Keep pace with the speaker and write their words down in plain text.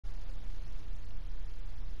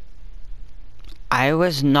I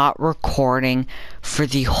was not recording for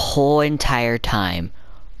the whole entire time.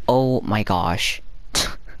 Oh my gosh.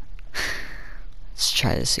 Let's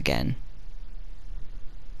try this again.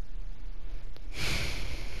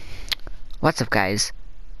 What's up, guys?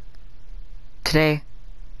 Today,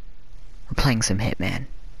 we're playing some Hitman.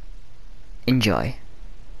 Enjoy.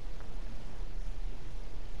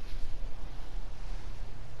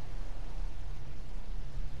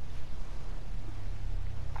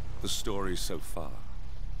 The story so far.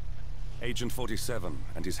 Agent 47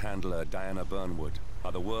 and his handler Diana Burnwood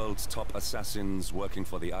are the world's top assassins working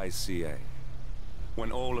for the ICA.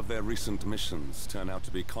 When all of their recent missions turn out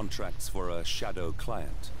to be contracts for a shadow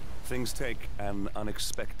client, things take an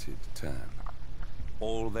unexpected turn.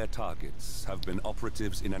 All their targets have been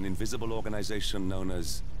operatives in an invisible organization known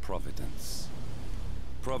as Providence.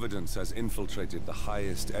 Providence has infiltrated the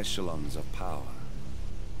highest echelons of power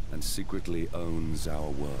and secretly owns our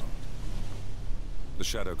world. The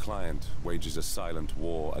shadow client wages a silent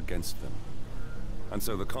war against them. And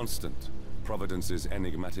so the Constant, Providence's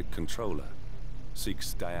enigmatic controller,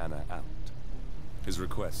 seeks Diana out. His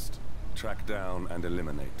request, track down and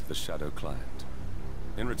eliminate the shadow client.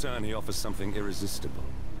 In return, he offers something irresistible.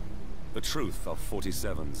 The truth of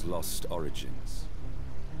 47's lost origins.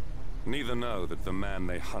 Neither know that the man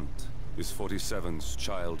they hunt is 47's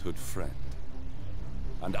childhood friend.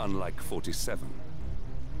 And unlike 47,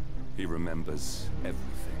 he remembers everything.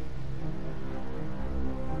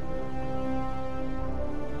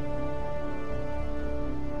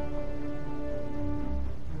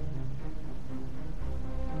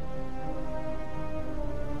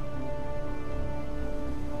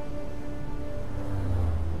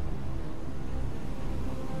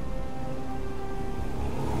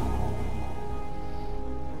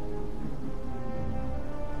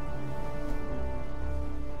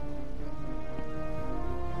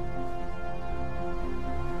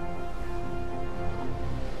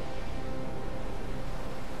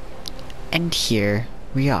 And here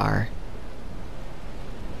we are.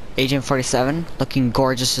 Agent 47, looking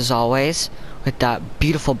gorgeous as always, with that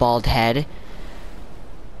beautiful bald head.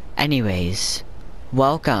 Anyways,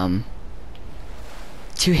 welcome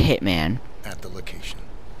to Hitman. At the location.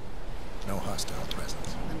 No hostile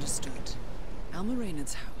presence. Understood. Alma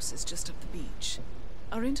Reynard's house is just up the beach.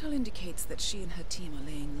 Our intel indicates that she and her team are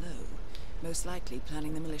laying low, most likely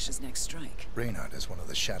planning the militia's next strike. Reynard is one of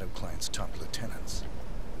the shadow client's top lieutenants.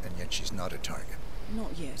 And yet she's not a target.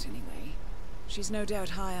 Not yet, anyway. She's no doubt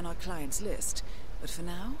high on our client's list, but for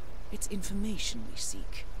now, it's information we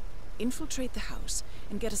seek. Infiltrate the house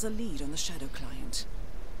and get us a lead on the shadow client.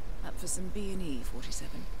 Up for some B&E,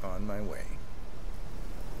 47. On my way.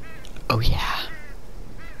 Oh yeah.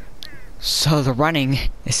 So the running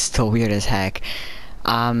is still weird as heck.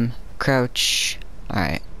 Crouch.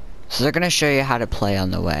 Alright. So they're gonna show you how to play on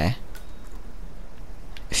the way.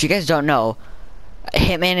 If you guys don't know,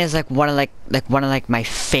 Hitman is like one of my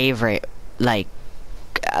favorite like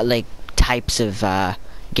types of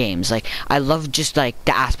games. Like, I love just like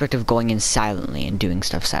the aspect of going in silently and doing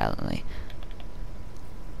stuff silently.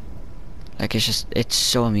 Like, it's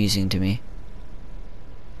so amusing to me.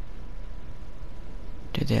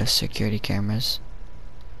 Do they have security cameras?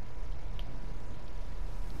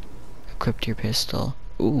 Equipped your pistol.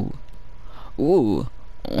 Ooh. Ooh.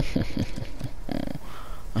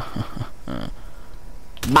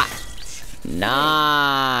 Bah.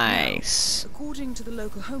 Nice. Now, according to the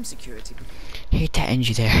local home security. Hate to end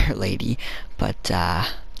you there, lady, but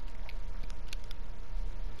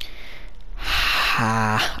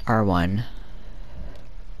R1.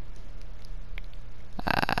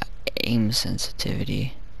 Aim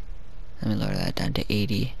sensitivity. Let me lower that down to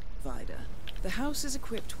 80. Vida. The house is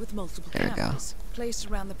equipped with multiple cameras placed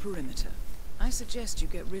around the perimeter. I suggest you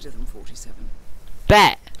get rid of them, 47.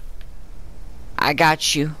 Bet. I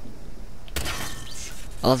got you.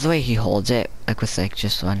 I love the way he holds it, like with like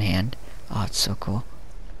just one hand. Oh, it's so cool.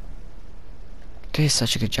 He does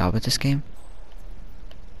such a good job with this game.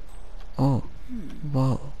 Oh,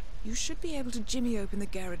 whoa. You should be able to jimmy open the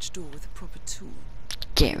garage door with a proper tool.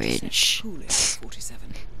 Garage. Pool area,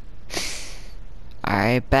 47.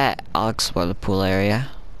 Alright, bet. I'll explore the pool area.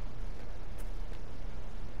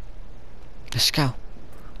 Let's go.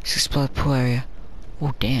 Let's explore the pool area.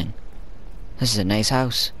 Oh, dang. This is a nice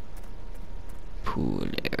house. Pool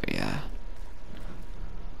area.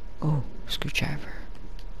 Oh, screwdriver.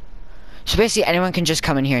 So basically, anyone can just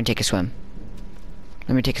come in here and take a swim.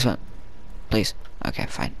 Let me take a swim. Please. Okay,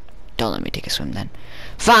 fine. Don't let me take a swim then.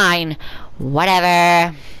 Fine.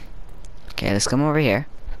 Whatever. Okay, let's come over here.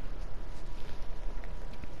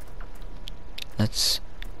 Let's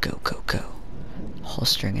go, go, go.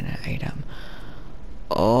 Holstering an item.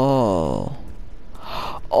 Oh.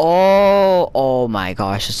 Oh. Oh my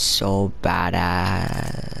gosh, it's so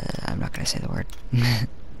badass. I'm not gonna say the word.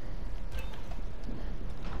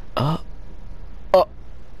 Oh. Oh.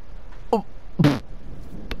 Oh.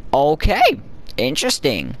 Okay.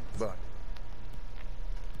 Interesting. Look.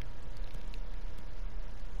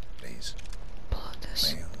 These Pull out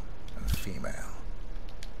this. male and female,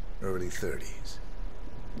 early 30s,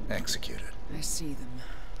 executed. I see them.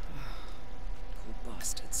 Poor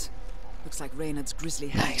bastards. Looks like Reynard's grisly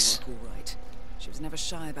handiwork, all right. She was never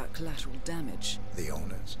shy about collateral damage. The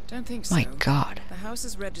owners. Don't think so. My God. The house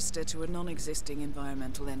is registered to a non-existing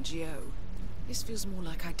environmental NGO. This feels more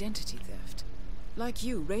like identity theft. Like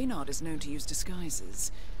you, Reynard is known to use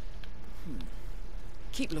disguises.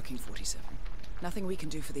 Keep looking, 47. Nothing we can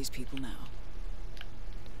do for these people now.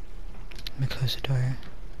 Let me close the door.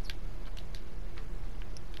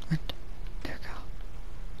 What? There we go.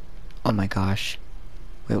 Oh my gosh.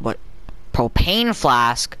 Wait, what? Propane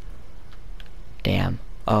flask? Damn.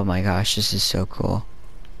 Oh my gosh, this is so cool.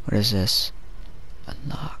 What is this?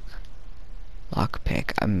 Unlock.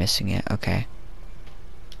 Lockpick. I'm missing it. Okay.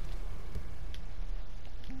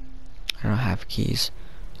 I don't have keys.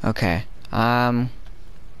 Okay.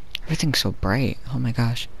 Everything's so bright. Oh my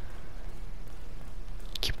gosh.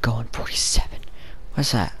 Keep going. 47.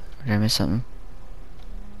 What's that? Did I miss something?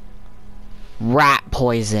 Rat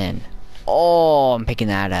poison. Oh, I'm picking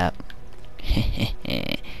that up.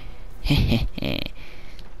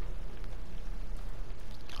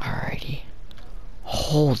 Alrighty.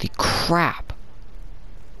 Holy crap.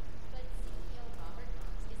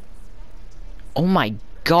 Oh my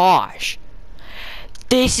gosh.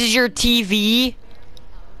 This is your TV?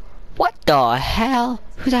 What the hell?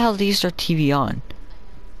 Who the hell leaves their TV on?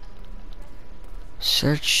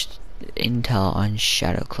 Search intel on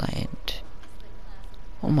Shadow Client.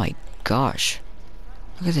 Oh my gosh.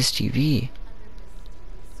 Look at this TV.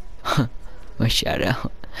 My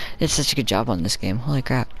shadow. It's such a good job on this game. Holy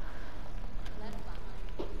crap.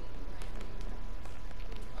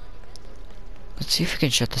 Let's see if we can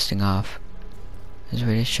shut this thing off. Is there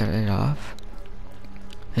a way to shut it off?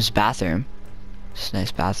 There's a bathroom. It's a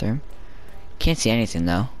nice bathroom. Can't see anything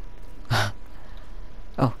though.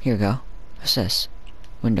 Oh, here we go. What's this?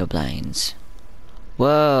 Window blinds.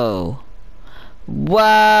 Whoa.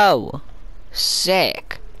 Whoa!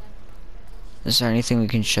 Sick. Is there anything we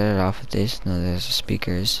can shut it off with this? No, there's the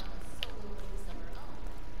speakers.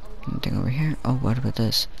 Anything over here? Oh, what about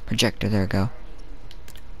this? Projector, there we go.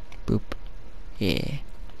 Boop. Yeah.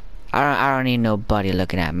 I don't need nobody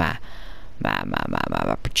looking at my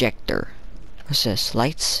projector. What's this?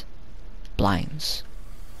 Lights? Blinds.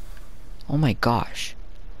 Oh my gosh.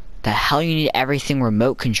 The hell you need everything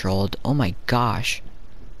remote controlled? Oh my gosh.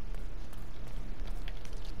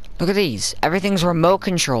 Look at these. Everything's remote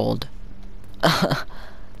controlled.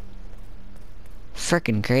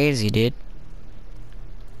 Freaking crazy, dude.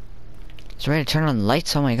 It's ready to turn on the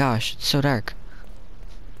lights. Oh my gosh, it's so dark.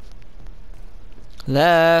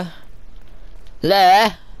 Hello? Hello?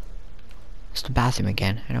 It's the bathroom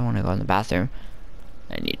again. I don't want to go in the bathroom.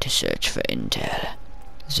 I need to search for intel.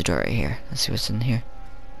 There's a door right here. Let's see what's in here.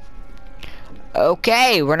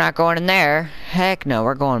 Okay, we're not going in there. Heck no,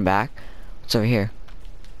 we're going back. What's over here?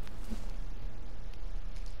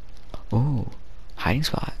 Ooh, hiding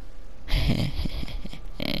spot.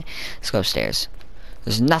 Let's go upstairs.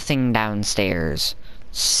 There's nothing downstairs.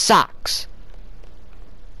 Sucks.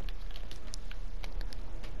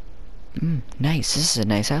 Nice. This is a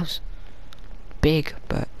nice house. Big,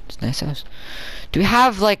 but it's a nice house. Do we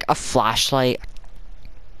have like a flashlight?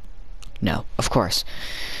 No, of course.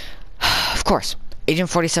 Of course. Agent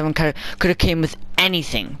 47 could have came with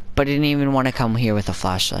anything, but he didn't even want to come here with a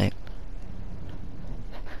flashlight.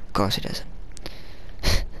 Of course he doesn't.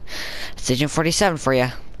 It's Agent 47 for you.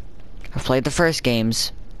 I've played the first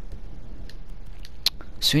games.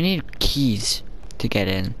 So we need keys to get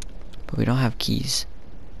in, but we don't have keys.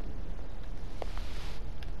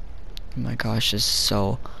 Oh my gosh, this is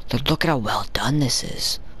so... Look at how well done this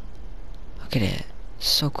is. Look at it. It's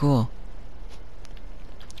so cool.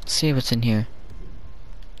 Let's see what's in here.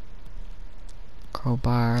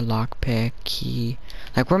 Crowbar, lockpick, key.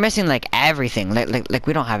 Like we're missing like everything. Like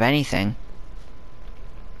we don't have anything.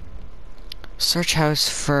 Search house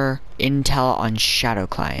for intel on Shadow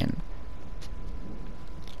Client.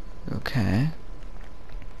 Okay.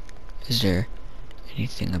 Is there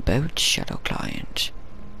anything about Shadow Client?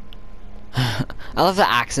 I love the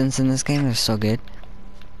accents in this game. They're so good.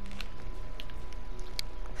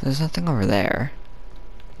 There's nothing over there.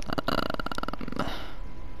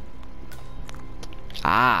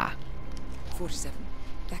 Ah. 47.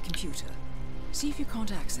 That computer. See if you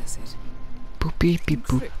can't access it. Boop beep beep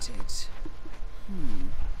boop. Encrypted.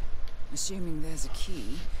 Assuming there's a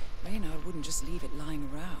key, Reynard wouldn't just leave it lying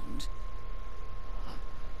around.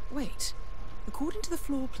 Wait. According to the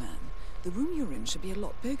floor plan, the room you're in should be a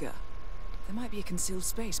lot bigger. There might be a concealed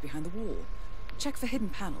space behind the wall. Check for hidden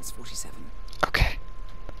panels, 47. Okay.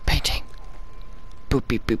 Painting. Boop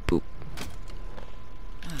beep boop boop.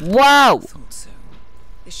 Wow! Thought so.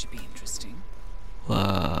 This should be interesting.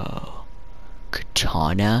 Whoa.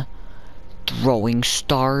 Katana. Throwing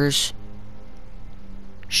stars.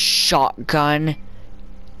 Shotgun.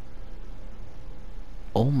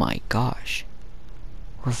 Oh my gosh.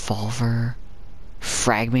 Revolver.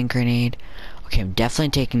 Fragment grenade. Okay, I'm definitely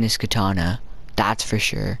taking this katana. That's for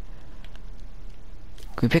sure.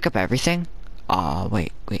 Can we pick up everything?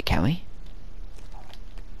 Wait, can we?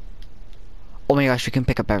 Oh my gosh, we can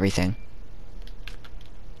pick up everything.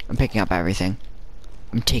 I'm picking up everything.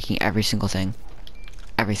 I'm taking every single thing.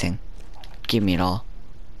 Everything. Give me it all.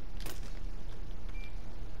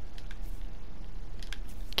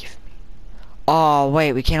 Give me. Oh,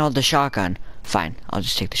 wait, we can't hold the shotgun. Fine, I'll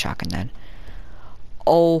just take the shotgun then.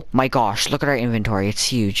 Oh my gosh, look at our inventory. It's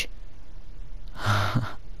huge.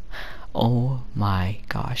 Oh my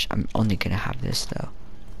gosh. I'm only gonna have this though.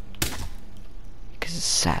 Because it's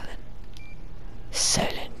silent.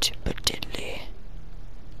 Silent but deadly.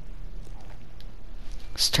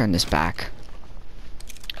 Let's turn this back.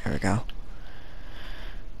 There we go.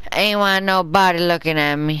 Ain't want nobody looking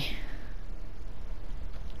at me.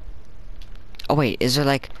 Oh wait, is there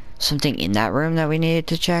like something in that room that we needed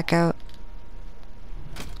to check out?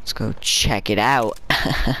 Let's go check it out.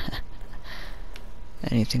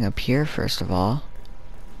 Anything up here first of all?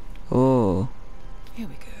 Oh. Here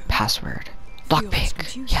we go. Password.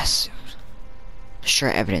 Lockpick. Yes. Sure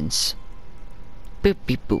evidence. Boop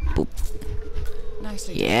beep boop boop.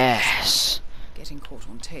 Nicely done. Yes. Getting caught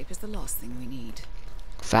on tape is the last thing we need.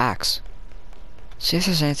 Facts. See if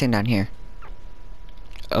there's anything down here.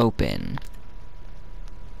 Open.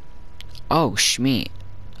 Oh, Schmeat.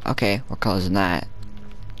 Okay, we're closing that.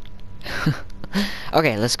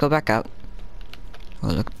 Okay, let's go back up. Oh,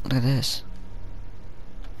 look at this.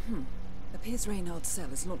 Appears Reynard's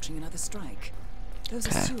cell is launching another strike. Those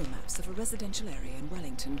are sewer maps of a residential area in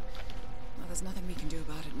Wellington. Well, there's nothing we can do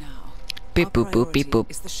about it now. Beep Our boop boop beep priority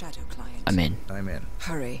boop. is the shadow client. I'm in. I'm in.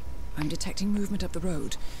 Hurry. I'm detecting movement up the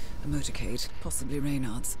road. A motorcade, possibly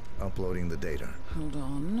Reynard's. Uploading the data. Hold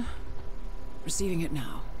on. Receiving it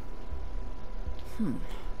now.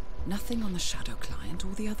 Nothing on the shadow client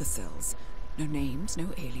or the other cells. No names, no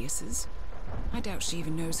aliases. I doubt she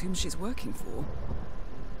even knows whom she's working for.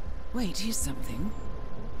 Wait, here's something.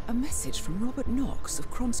 A message from Robert Knox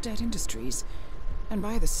of Kronstadt Industries. And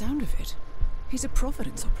by the sound of it, he's a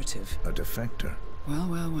Providence operative. A defector. Well,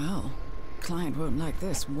 well, well. Client won't like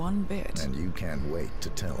this one bit. And you can't wait to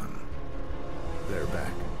tell him. They're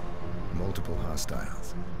back. Multiple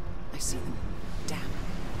hostiles. I see them. Damn.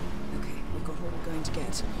 Okay, we've got all we're going to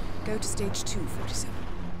get. Go to stage 2, 47.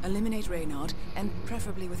 Eliminate Reynard, and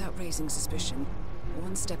preferably without raising suspicion.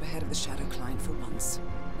 One step ahead of the shadow client for once.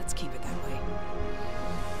 Let's keep it that way.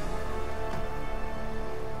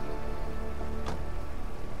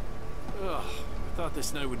 Ugh, I thought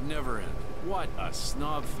this night would never end. What a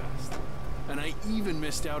snob fest. And I even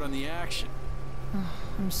missed out on the action.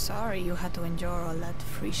 I'm sorry you had to endure all that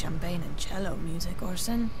free champagne and cello music,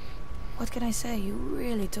 Orson. What can I say? You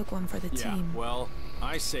really took one for the team. Well,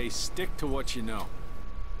 I say stick to what you know.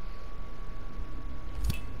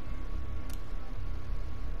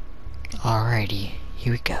 Alrighty,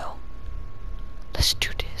 here we go. Let's do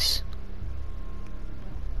this.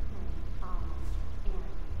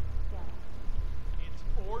 It's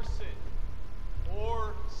Orson.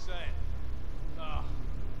 Orson. Ah,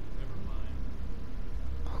 never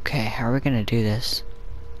mind. Okay, how are we gonna do this?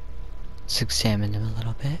 Let's examine them a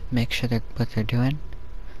little bit. Make sure they're what they're doing.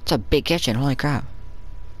 It's a big kitchen, holy crap.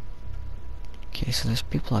 Okay, so there's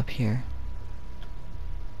people up here.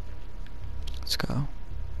 Let's go.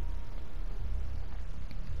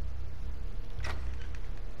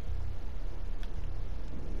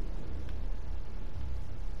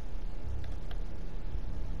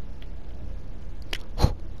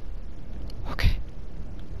 Okay.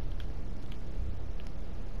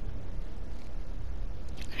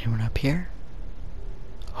 Anyone up here?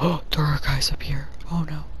 Oh, there are guys up here. Oh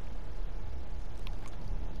no. I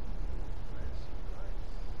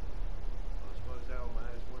suppose Alma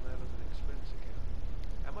has one out of an expense account.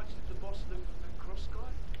 How much did the boss do for that cross guy?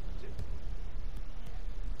 Was it?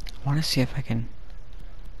 I want to see if I can...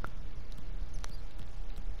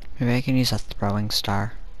 Maybe I can use a throwing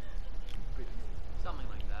star. Something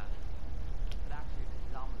like that.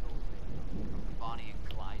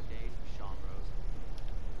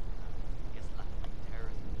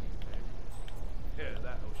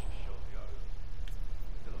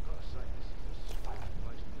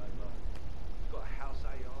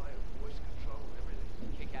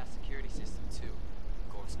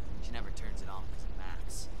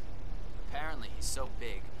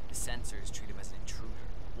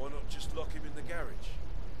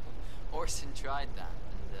 Orson tried that,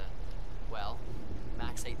 and, well,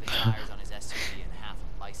 Max ate the tires on his SUV and half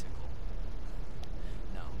a bicycle.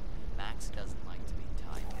 No, Max doesn't like to be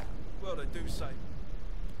tied down. Well, they do say.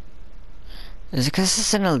 Is it because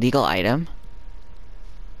it's an illegal item?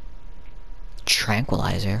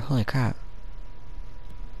 Tranquilizer? Holy crap.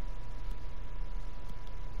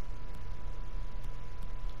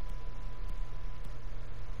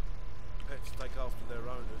 Pets take after their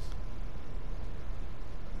owners.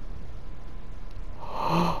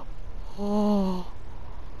 Oh.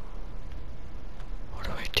 What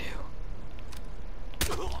do I do?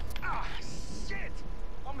 Ah, shit!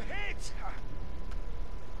 I'm hit!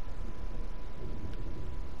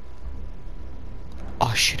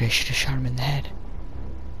 Oh shit, I should have shot him in the head.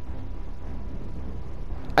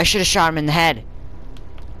 I should have shot him in the head.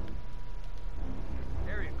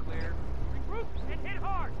 Area clear. Regroup and hit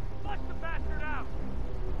hard! Flush the bastard out!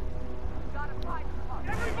 Gotta fight.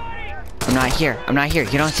 Everybody! I'm not here. I'm not here.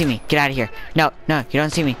 You don't see me. Get out of here. No, no, you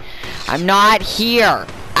don't see me. I'm not here.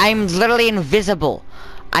 I'm literally invisible.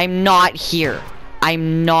 I'm not here.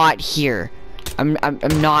 I'm not here. I'm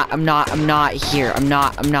not here. I'm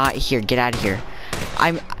not here. Get out of here.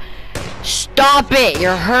 Stop it!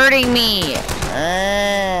 You're hurting me!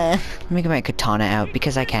 Let me get my katana out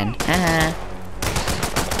because I can.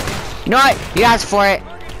 You know what? You asked for it.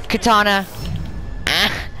 Katana.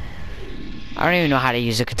 I don't even know how to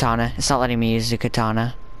use a katana. It's not letting me use the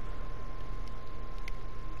katana.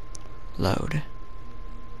 Load.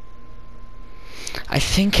 I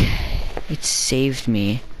think it saved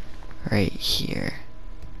me right here.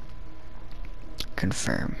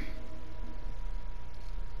 Confirm.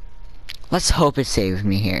 Let's hope it saved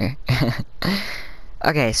me here.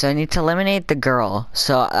 Okay, so I need to eliminate the girl.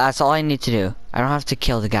 So that's all I need to do. I don't have to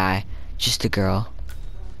kill the guy. Just the girl.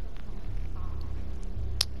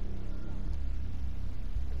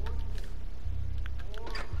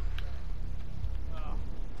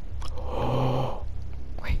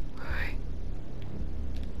 Wait.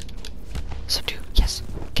 Subdue. Yes.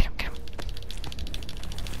 Get him.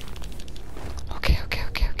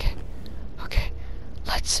 Okay.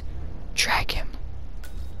 Let's drag him.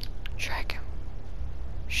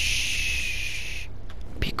 Shh.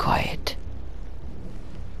 Be quiet.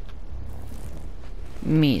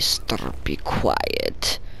 Mister, be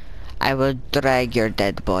quiet. I will drag your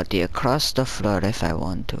dead body across the floor if I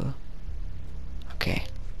want to. Okay.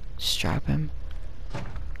 Strap him.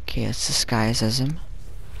 Okay, let's disguise as him.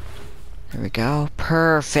 There we go.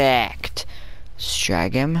 Perfect. Let's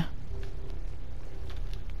drag him.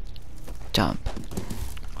 Dump.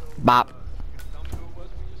 Bop.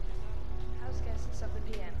 House guests of the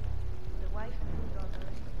PM. The wife and daughter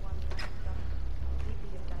of one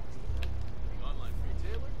VP of Dynasty. The online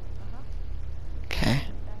retailer? Okay.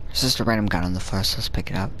 There's just a random gun on the floor, so let's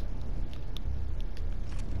pick it up.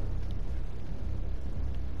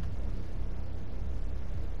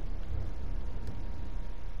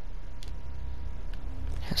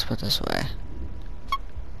 Let's put this away.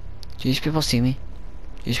 Do these people see me?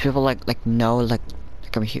 Do these people like know like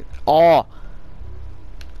I'm here? Oh,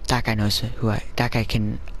 that guy knows that guy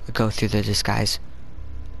can go through the disguise.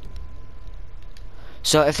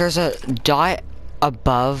 So if there's a dot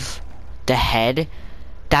above the head,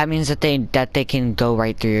 that means that they can go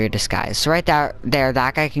right through your disguise. So right there,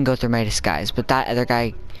 that guy can go through my disguise, but that other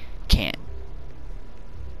guy can't.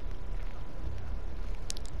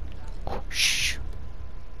 Oh, shh.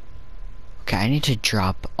 Okay, I need to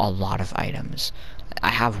drop a lot of items. I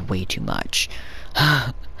have way too much.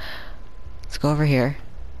 Let's go over here.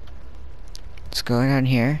 Let's go down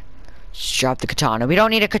here. Just drop the katana. We don't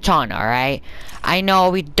need a katana, alright? I know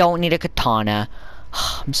we don't need a katana.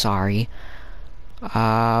 I'm sorry.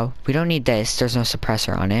 We don't need this. There's no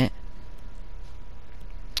suppressor on it.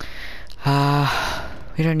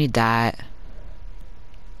 We don't need that.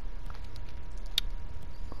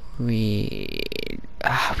 We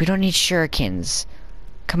don't need shurikens.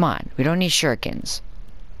 Come on, we don't need shurikens.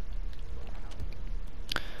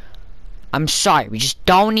 I'm sorry, we just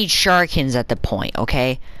don't need shurikens at the point,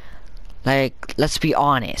 okay? Like, let's be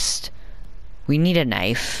honest. We need a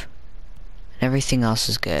knife. Everything else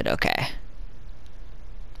is good, okay.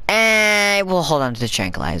 And we'll hold on to the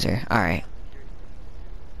tranquilizer. Alright.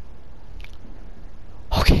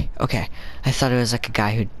 Okay. I thought it was like a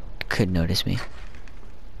guy who could notice me.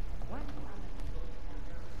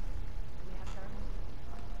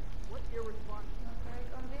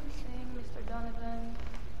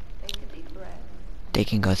 They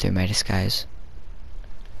can go through my disguise.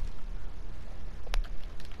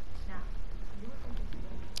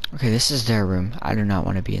 Okay, this is their room. I do not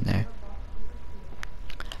want to be in there.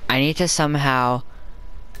 I need to somehow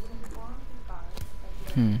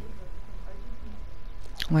Oh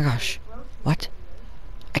my gosh. What?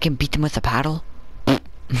 I can beat them with a paddle?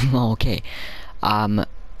 Okay.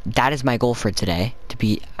 That is my goal for today. To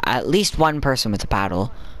beat at least one person with a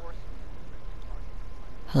paddle.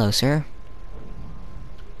 Hello, sir.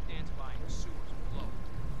 Dan's buying the sewers below.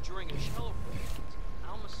 During a cello performance,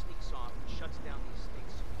 Alma sneaks off and shuts down the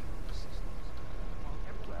estate's security systems. While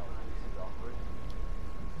everyone is offered,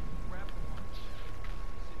 grab the punch.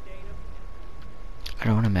 Sedative and I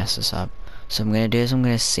don't want to mess this up. So I'm gonna do is I'm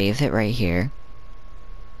gonna save it right here.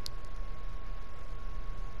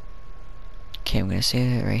 Okay, I'm gonna save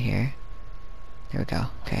it right here. There we go.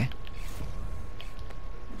 Okay.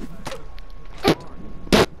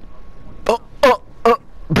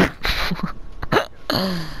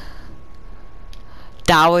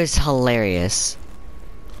 That was hilarious.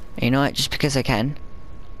 And you know what? Just because I can,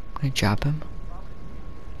 I'm gonna drop him.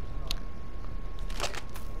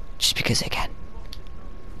 Just because I can.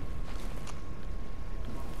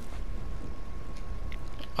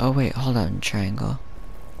 Oh wait, hold on. Triangle.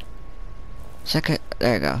 Second.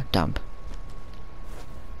 There you go. Dump.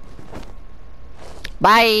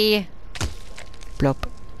 Bye. Blop.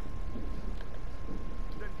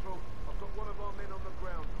 Central, I've got one of our men on the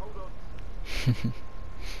ground. Hold on.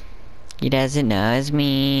 He doesn't know it's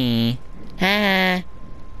me. Ha.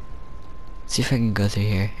 See if I can go through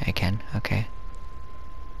here. I can. Okay.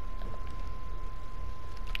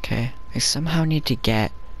 Okay. I somehow need to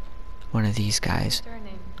get one of these guys.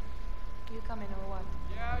 Turning. You coming or what?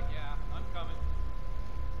 Yeah, I'm coming.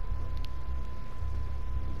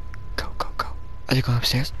 Go, go, go. Are they going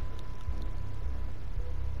upstairs?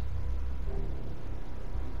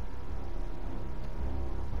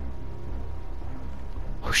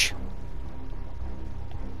 Whoosh.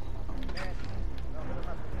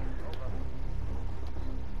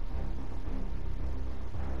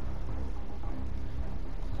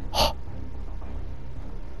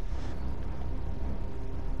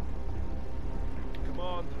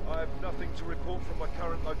 Command, I have nothing to report from my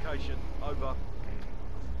current location. Over.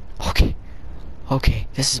 Okay. Okay,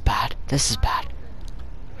 this is bad. This is bad.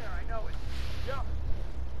 Yeah, I know it. Yeah.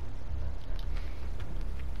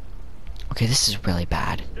 Okay, this is really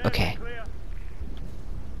bad. Okay. Clear.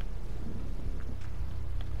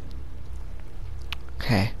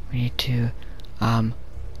 Okay, we need to,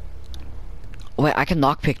 wait, I can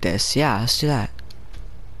lockpick this. Yeah, let's do that.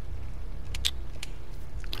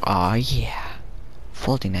 Aw, yeah.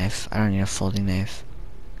 Folding knife. I don't need a folding knife.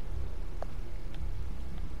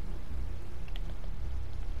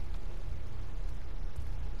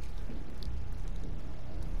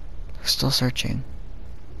 Still searching.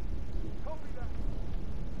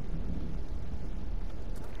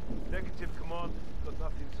 Negative, command. Got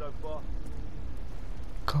nothing so far.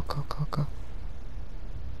 Go, go, go, go.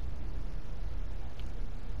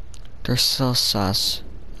 They're still sus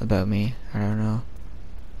about me. I don't know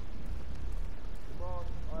Command,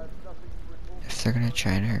 I have nothing to report. if they're gonna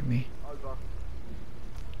try and hurt me. Over.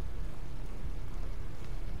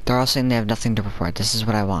 They're all saying they have nothing to report. This is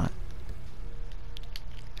what I want.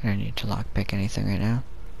 I don't need to lockpick anything right now.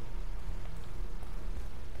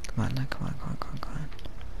 Come on, come on, come on, come on, come on.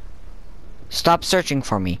 Stop searching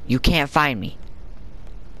for me. You can't find me.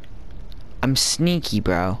 I'm sneaky,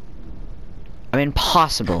 bro. I'm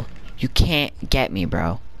impossible. You can't get me,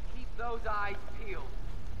 bro. Keep those eyes peeled.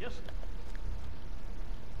 Yes.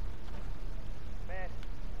 Man,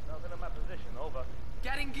 nothing in my position. Over.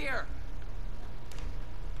 Getting gear.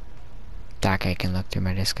 That guy can look through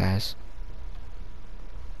my disguise.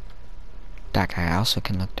 That guy also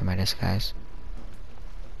can look through my disguise.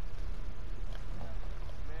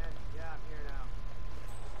 Man, yeah, I'm here now.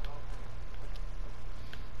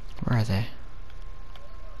 Where are they?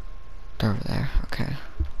 They're over there. Okay.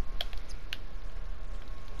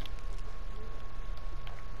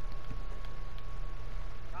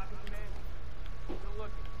 Copy, command. Still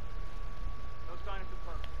looking. No sign of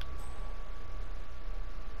confirmed.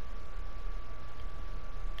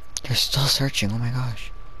 They're still searching. Oh my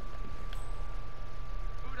gosh.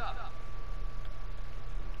 Boot up.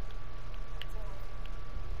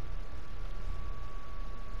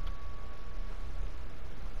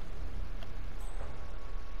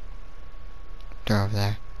 They're over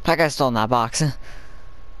there. That guy's still in that box.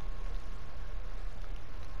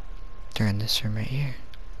 They're in this room right here.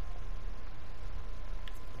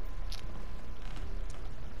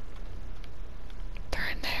 They're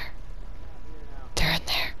in there. They're in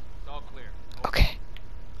there. It's all clear. Okay.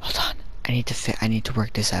 Hold on. I need to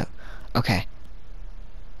work this out. Okay.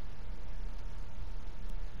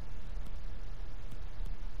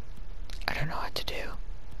 I don't know what to do.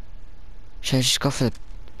 Should I just go for the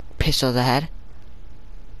pistol to the head?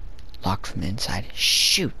 Locked from the inside.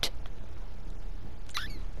 Shoot!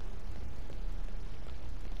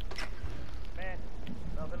 Man,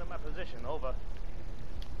 nothing in my position. Over.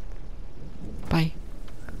 Bye.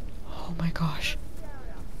 Oh my gosh.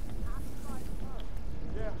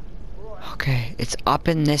 Okay, it's up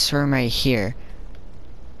in this room right here.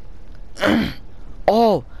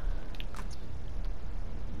 Oh!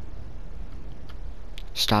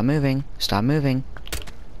 Stop moving. Stop moving.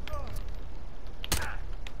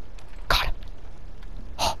 Got him.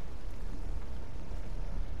 Oh.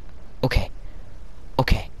 Okay.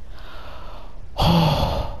 Okay.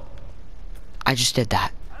 Oh. I just did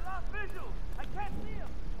that.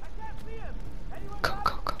 Go,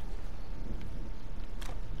 go, go.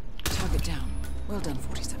 Target down. Well done,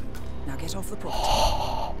 47. Now get off the property.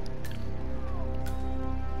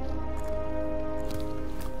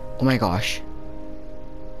 Oh my gosh.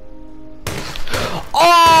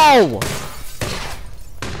 Oh!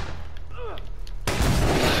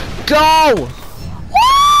 Go!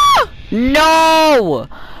 Ah! No!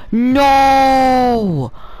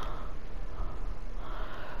 No!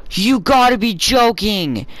 You gotta be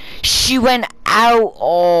joking! She went out!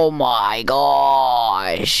 Oh my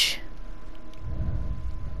gosh!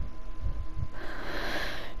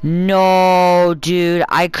 No, dude,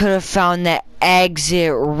 I could have found the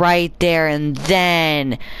exit right there and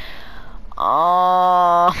then.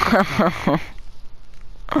 Oh.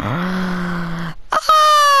 Ah.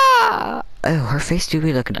 Oh, her face do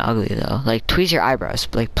be looking ugly though. Like, tweeze your eyebrows.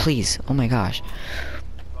 Like, please. Oh my gosh.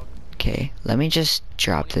 Okay, let me just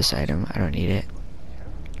drop this item. I don't need it.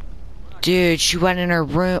 Dude, she went in her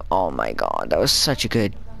room. Oh my god, that was such a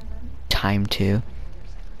good time too.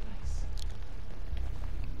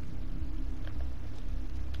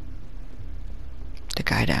 The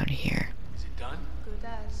guy down here. Is it done? Good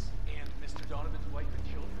as. And Mr. Donovan's wife and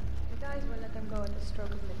children? The guys will let them go at the stroke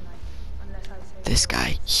of midnight, unless I say This so.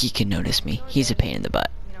 guy, he can notice me. He's a pain in the butt.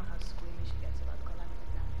 You know how squeamish he gets about collateral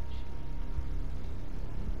damage.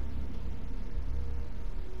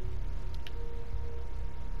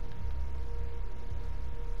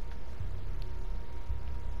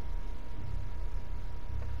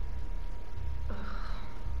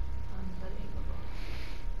 Unbelievable.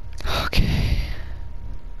 Okay.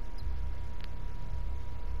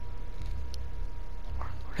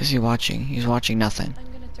 What is he watching? He's watching nothing.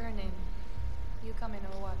 I'm gonna turn in. You come in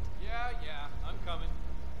or what? Yeah, I'm coming.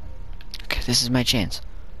 Okay, this is my chance.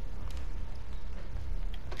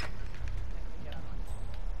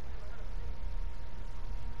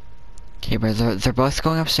 Okay, bro, they're both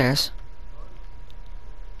going upstairs.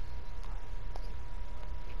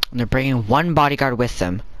 And they're bringing one bodyguard with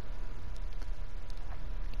them.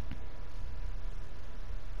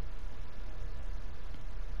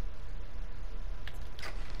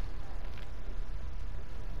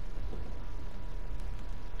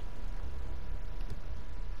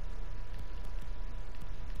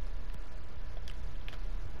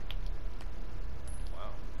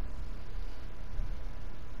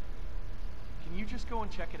 Can you just go and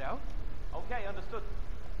check it out? Okay, understood.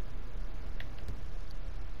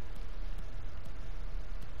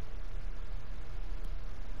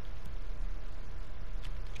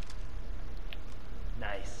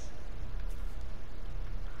 Nice.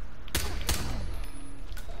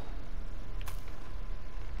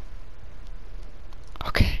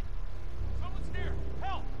 Okay. Someone's here!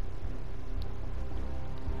 Help!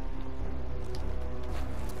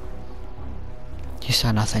 You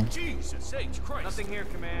saw nothing. Jesus H. Christ! Nothing here,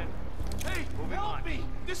 Command. Hey, help me!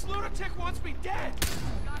 This lunatic wants me dead!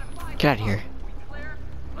 Get out of here.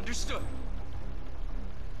 Understood.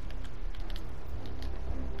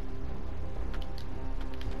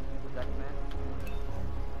 Was that Command?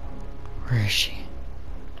 Where is she?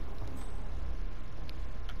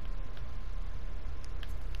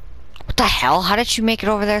 What the hell? How did she make it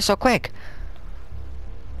over there so quick?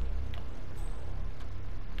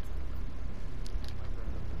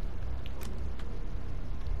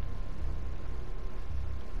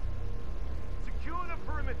 Secure the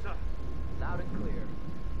perimeter. Loud and clear.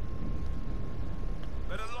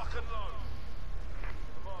 Better lock and load.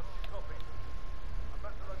 Command, copy. I'm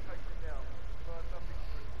at the location now. Find nothing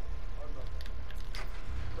critical. Over.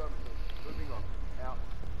 Affirmative. Moving on. Out.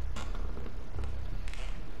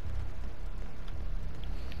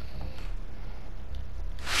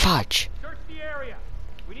 Fudge. Search the area.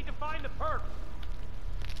 We need to find the perp.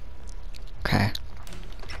 Okay.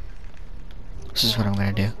 This is what I'm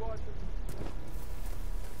gonna do.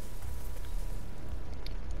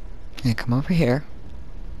 I'm gonna come over here.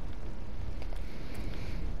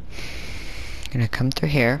 I'm gonna come through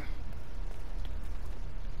here.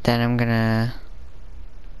 Then I'm gonna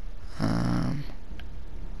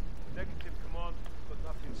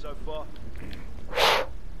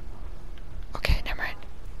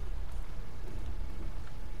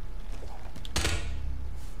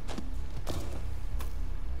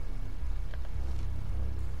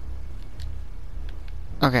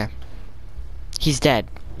Okay. He's dead.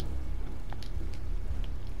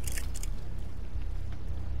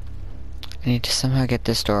 I need to somehow get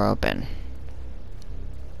this door open.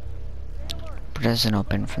 But it doesn't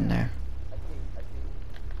open from there.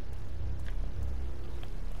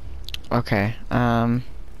 Okay, I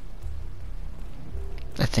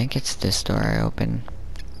think it's this door I open.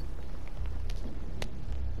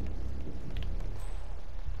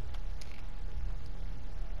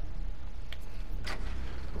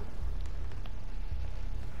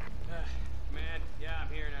 Man, yeah,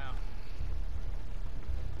 I'm here now.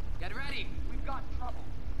 Get ready. We've got trouble.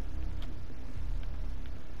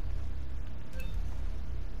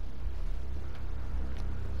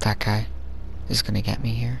 That guy is gonna get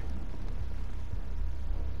me here.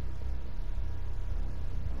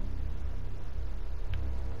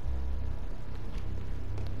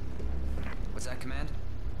 What's that command?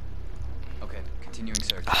 Okay, continuing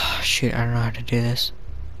search. Oh shoot, I don't know how to do this.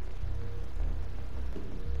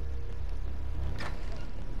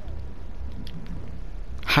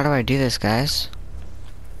 How do I do this, guys?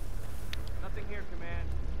 Nothing here, command.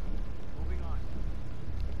 Moving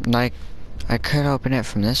on. Like, I could open it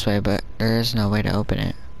from this way, but there is no way to open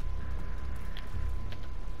it.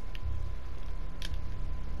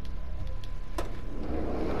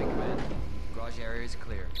 Incoming command. Garage area is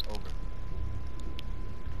clear. Over.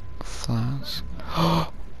 Flask.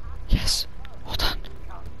 Oh, yes. Hold on.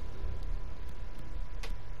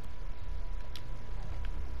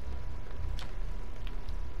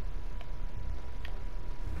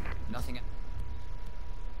 Nothing.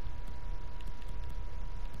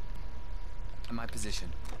 In my position.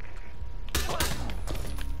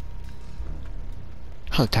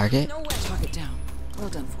 Hello, target. Target down. Well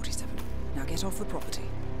done, 47. Now get off the property.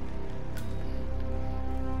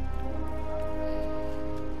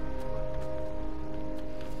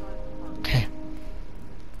 Okay.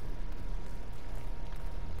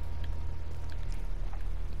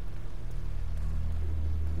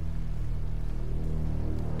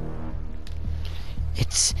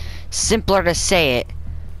 It's simpler to say it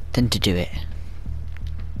than to do it.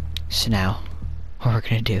 So now, what we're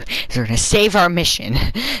gonna do is we're gonna save our mission.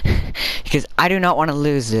 Because I do not want to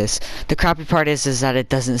lose this. The crappy part is that it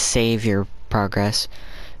doesn't save your progress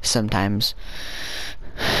sometimes.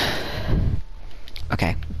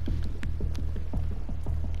 Okay.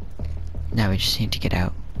 Now we just need to get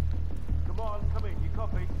out. Come on, come in. You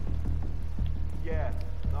copy? Yeah,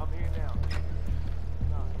 I'm here now.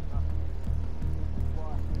 No, no.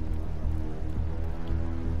 Why?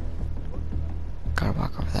 Gotta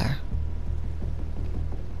walk over there.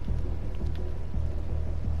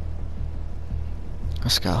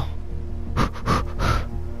 Let's go.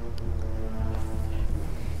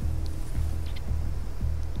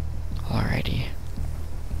 Alrighty.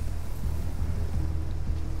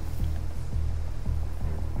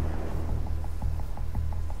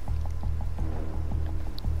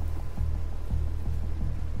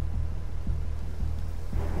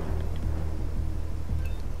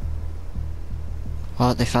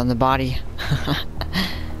 Well, they found the body.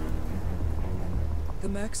 The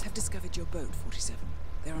Mercs have discovered your boat, 47.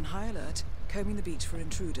 They're on high alert, combing the beach for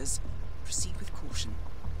intruders. Proceed with caution.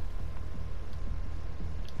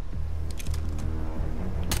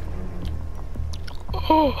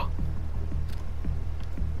 Oh.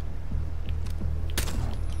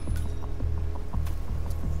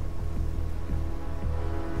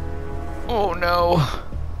 Oh no.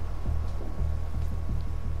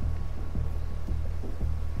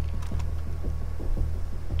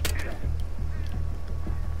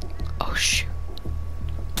 Oh shoot.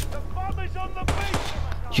 The bomb is on the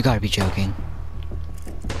beach! You gotta be joking.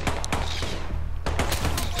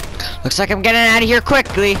 Looks like I'm getting out of here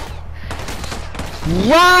quickly.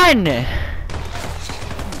 Run!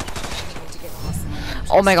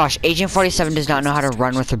 Oh my gosh, Agent 47 does not know how to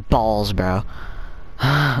run with her balls, bro.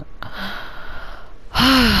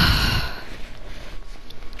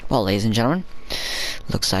 Well, ladies and gentlemen,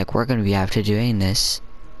 looks like we're gonna be after doing this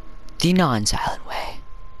the non-silent way.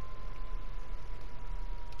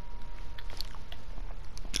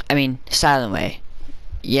 I mean, silent way.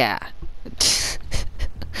 Yeah.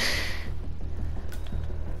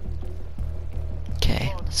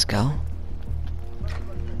 Okay, let's go.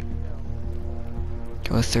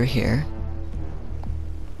 Go through here.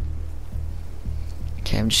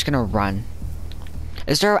 Okay, I'm just gonna run.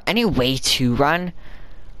 Is there any way to run?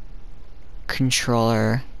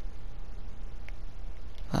 Controller.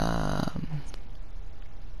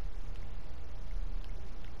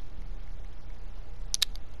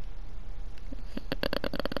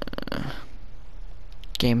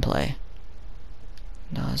 Gameplay.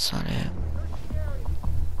 No, that's not it.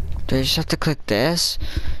 Do I just have to click this?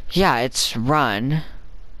 Yeah, it's run.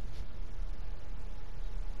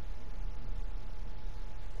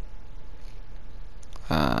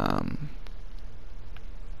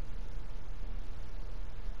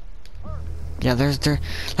 Yeah, there's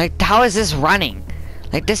like, how is this running?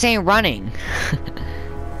 Like, this ain't running.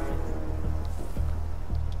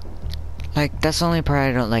 Like, that's the only part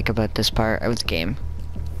I don't like about this part of the game.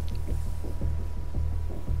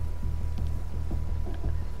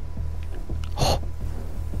 Oh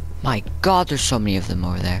my god, there's so many of them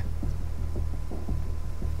over there.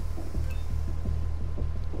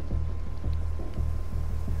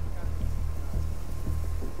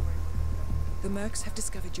 The Mercs have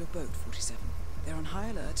discovered your boat, 47. They're on high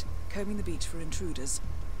alert, combing the beach for intruders.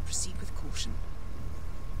 Proceed with caution.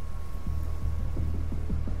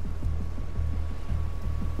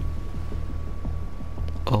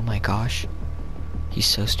 Oh my gosh. He's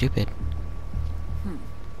so stupid. No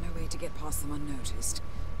way to get past them unnoticed.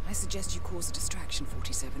 I suggest you cause a distraction,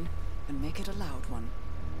 47, and make it a loud one.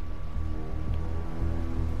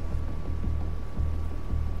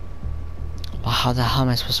 Well, how the hell am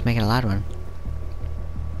I supposed to make it a loud one?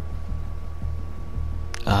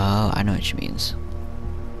 Oh, I know what she means.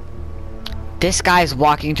 This guy's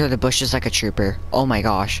walking through the bushes like a trooper. Oh my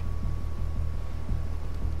gosh.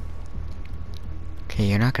 Okay,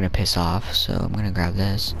 you're not gonna piss off, so I'm gonna grab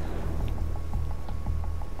this.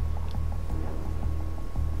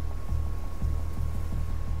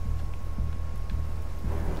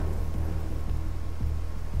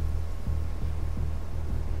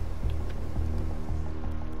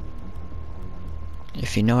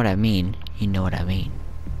 If you know what I mean, you know what I mean.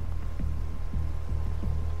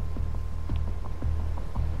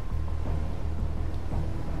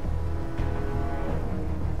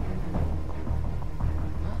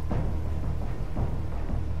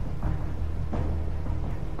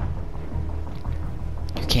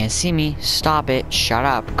 You can't see me. Stop it. Shut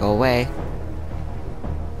up. Go away.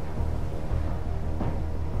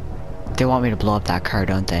 They want me to blow up that car,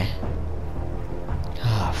 don't they?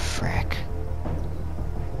 Oh, frick.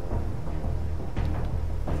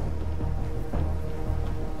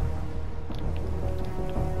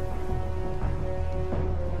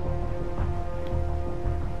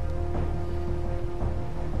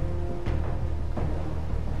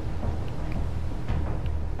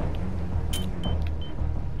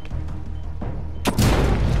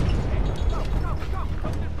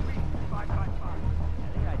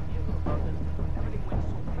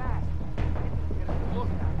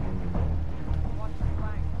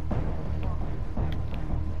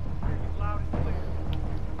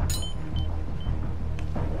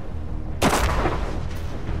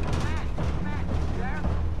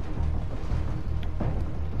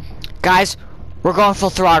 Guys, we're going full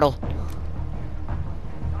throttle.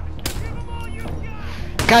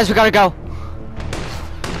 Guys, we gotta go.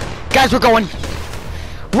 Guys, we're going.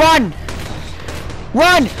 Run!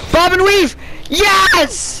 Run! Bob and weave!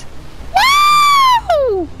 Yes!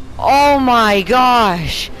 Woo! Oh my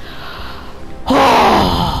gosh.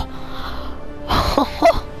 Oh.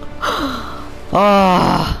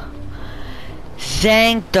 Oh.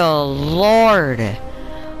 Thank the Lord.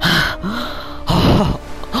 Oh.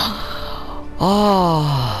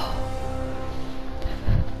 Oh.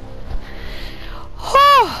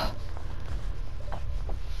 Oh.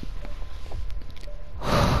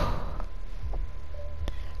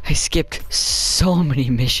 I skipped so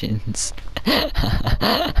many missions.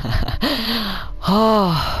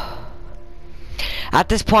 Oh. At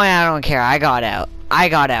this point, I don't care. I got out.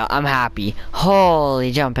 I'm happy.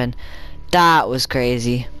 Holy jumping. That was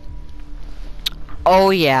crazy.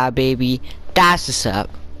 Oh yeah, baby. That's what's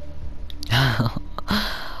up.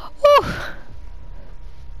 Woo.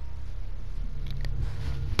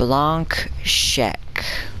 Blanc check.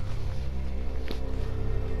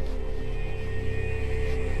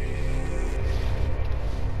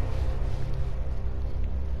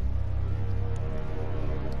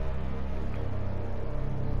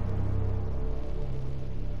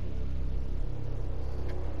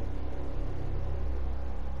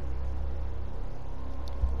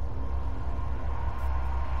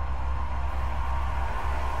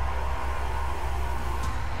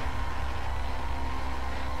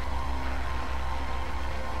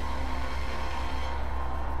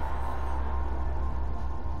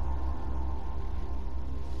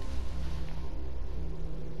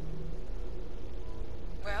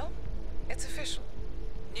 Well, it's official.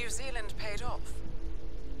 New Zealand paid off.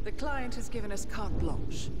 The client has given us carte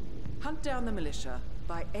blanche. Hunt down the militia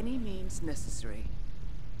by any means necessary.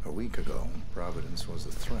 A week ago, Providence was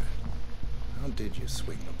a threat. How did you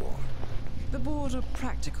swing the board? The board are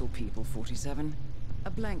practical people, 47. A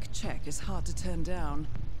blank check is hard to turn down.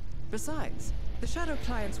 Besides, the Shadow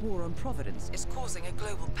Client's war on Providence is causing a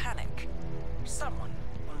global panic. Someone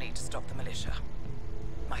will need to stop the militia.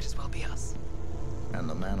 Might as well be us. And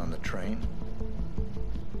the man on the train?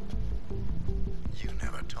 You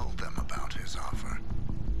never told them about his offer.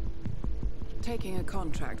 Taking a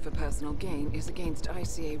contract for personal gain is against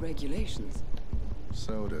ICA regulations.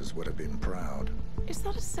 Sodas would have been proud. Is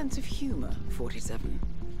that a sense of humor, 47?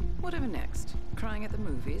 Whatever next? Crying at the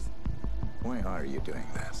movies? Why are you doing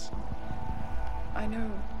this? I know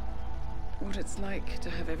what it's like to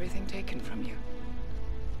have everything taken from you.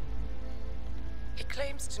 He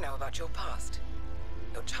claims to know about your past.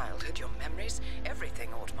 Your childhood, your memories, everything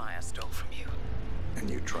Ortmeyer stole from you. And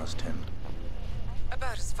you trust him?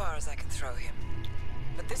 About as far as I can throw him.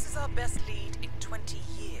 But this is our best lead in 20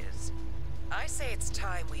 years. I say it's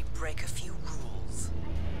time we break a few rules.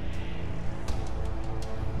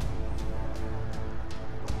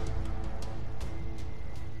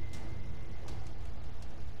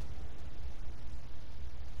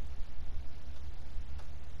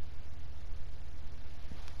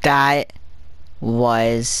 That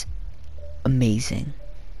was amazing.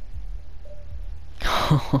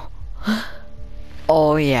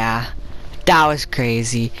 Oh yeah, that was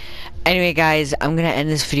crazy. Anyway guys, I'm gonna end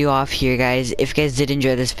this video off here, guys. If you guys did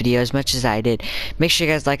enjoy this video as much as I did, make sure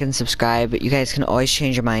you guys like and subscribe. You guys can always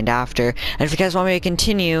change your mind after, and if you guys want me to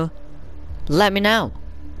continue, let me know.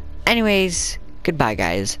 Anyways, goodbye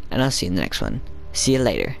guys, and I'll see you in the next one. See you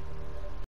later.